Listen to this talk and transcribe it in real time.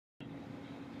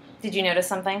Did you notice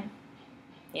something?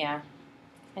 Yeah,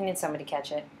 I need somebody to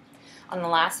catch it. On the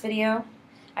last video,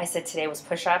 I said today was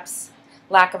push-ups,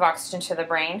 lack of oxygen to the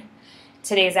brain.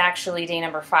 Today is actually day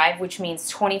number 5, which means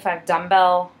 25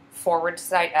 dumbbell forward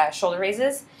side shoulder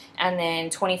raises and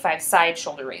then 25 side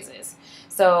shoulder raises.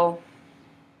 So,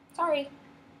 sorry,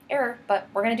 error, but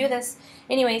we're going to do this.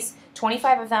 Anyways,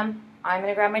 25 of them. I'm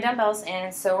going to grab my dumbbells,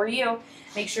 and so are you.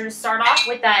 Make sure to start off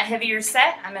with that heavier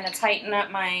set. I'm going to tighten up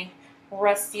my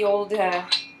rusty old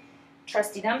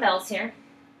trusty dumbbells here.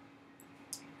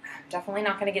 Definitely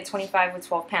not going to get 25 with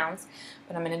 12 pounds,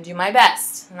 but I'm going to do my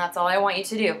best, and that's all I want you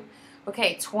to do.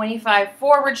 Okay, 25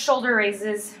 forward shoulder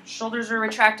raises. Shoulders are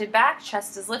retracted back,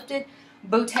 chest is lifted,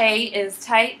 botte is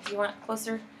tight. Do you want it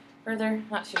closer, further?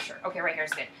 Not too sure. Okay, right here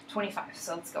is good. 25.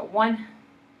 So let's go. 1,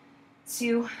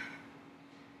 2,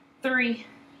 3,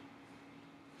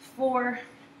 4,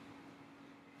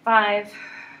 5.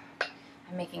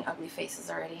 I'm making ugly faces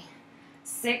already.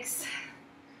 6,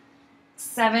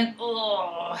 7,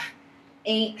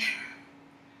 8,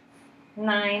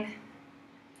 9,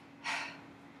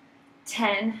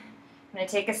 10. I'm going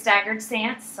to take a staggered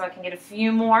stance so I can get a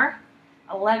few more.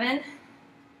 11,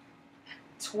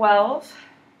 12,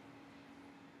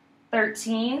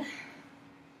 13,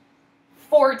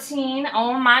 14.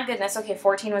 Oh my goodness. Okay,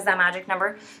 14 was that magic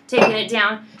number. Taking it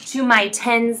down to my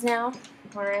 10s now.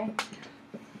 All right.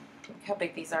 Look how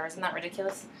big these are. Isn't that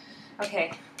ridiculous?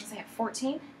 Okay. Was I at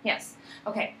 14? Yes.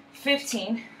 Okay.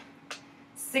 15,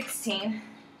 16,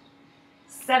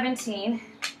 17,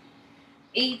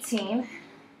 18,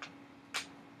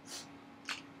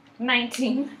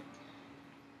 19,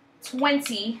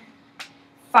 20,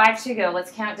 5 to go.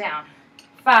 Let's count down.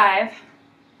 5,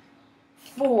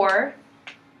 4,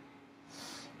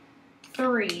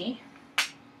 3,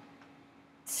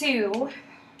 2,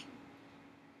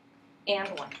 and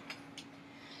 1.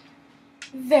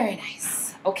 Very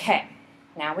nice. Okay,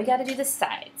 now we got to do the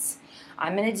sides.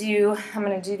 I'm gonna do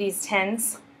these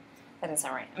 10s. That doesn't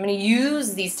sound right. I'm gonna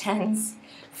use these 10s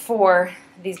for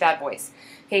these bad boys.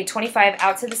 Okay, 25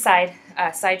 out to the side,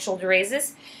 side shoulder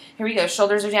raises. Here we go.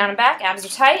 Shoulders are down and back, abs are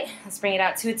tight. Let's bring it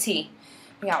out to a T.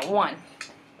 We got 1,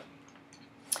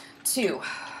 2,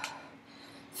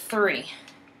 3.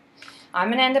 I'm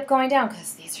going to end up going down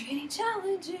because these are getting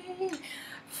challenging.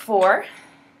 4,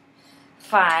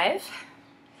 5,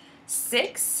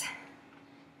 6,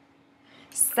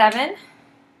 7,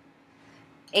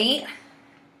 8,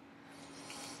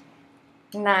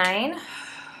 9,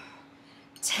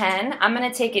 10. I'm going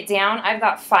to take it down. I've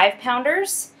got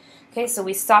 5-pounders. Okay, so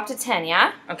we stopped at 10,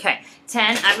 yeah? Okay,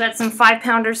 10. I've got some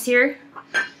 5-pounders here,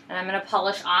 and I'm going to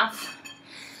polish off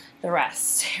the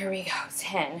rest. Here we go,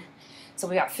 10. So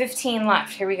we got 15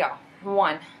 left. Here we go.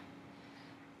 1,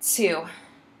 2.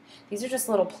 These are just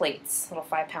little plates, little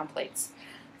 5-pound plates.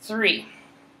 3,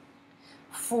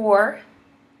 4,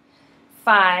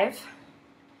 5,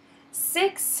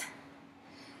 6,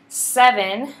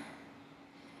 7,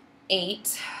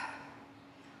 8,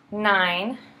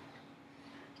 9,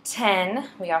 10.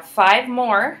 We got 5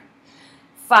 more.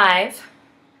 5,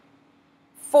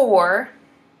 4,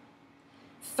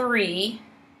 3,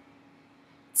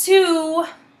 2.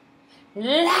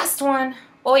 Last one.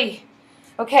 Oi.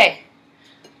 Okay.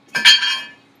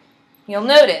 You'll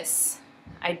notice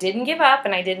I didn't give up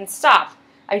and I didn't stop.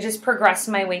 I just progressed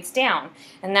my weights down.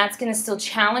 And that's going to still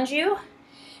challenge you.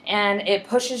 And it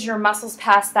pushes your muscles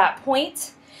past that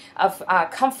point of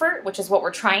comfort, which is what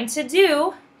we're trying to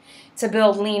do to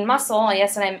build lean muscle.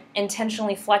 Yes, and I'm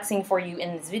intentionally flexing for you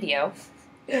in this video.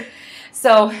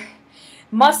 So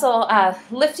muscle,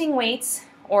 lifting weights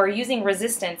or using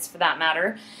resistance for that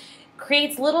matter,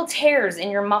 creates little tears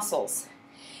in your muscles.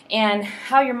 And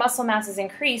how your muscle mass is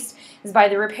increased is by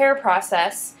the repair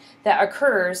process that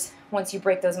occurs once you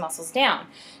break those muscles down.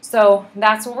 So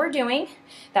that's what we're doing.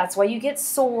 That's why you get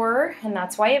sore, and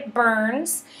that's why it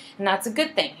burns, and that's a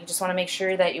good thing. You just want to make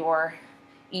sure that you're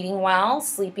eating well,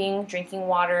 sleeping, drinking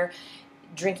water,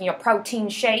 drinking your protein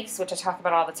shakes, which I talk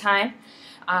about all the time.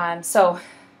 So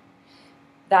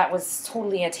that was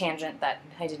totally a tangent that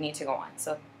I didn't need to go on.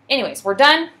 So anyways, we're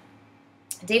done.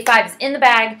 Day 5 is in the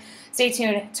bag. Stay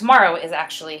tuned. Tomorrow is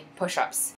actually push-ups.